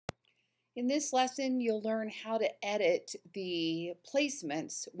In this lesson, you'll learn how to edit the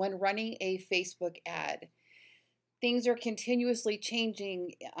placements when running a Facebook ad. Things are continuously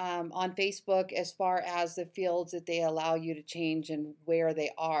changing on Facebook as far as the fields that they allow you to change and where they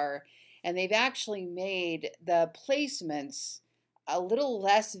are. And they've actually made the placements a little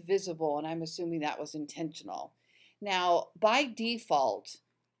less visible, and I'm assuming that was intentional. Now, by default,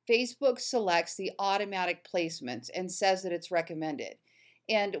 Facebook selects the automatic placements and says that it's recommended.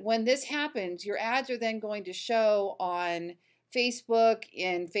 And when this happens, your ads are then going to show on Facebook,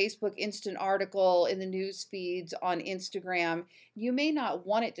 in Facebook Instant Article, in the news feeds, on Instagram. You may not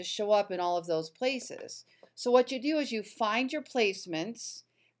want it to show up in all of those places. So what you do is you find your placements,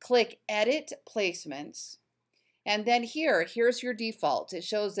 click Edit Placements, and then here's your default. It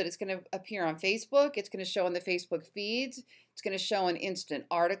shows that it's going to appear on Facebook. It's going to show in the Facebook feeds. It's going to show in Instant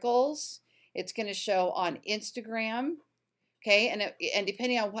Articles. It's going to show on Instagram. Okay, and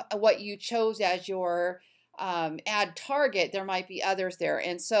depending on what you chose as your ad target, there might be others there.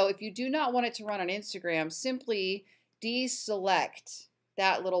 And so if you do not want it to run on Instagram, simply deselect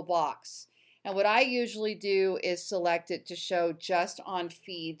that little box. And what I usually do is select it to show just on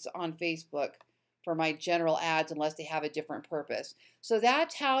feeds on Facebook for my general ads, unless they have a different purpose. So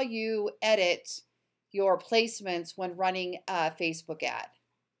that's how you edit your placements when running a Facebook ad.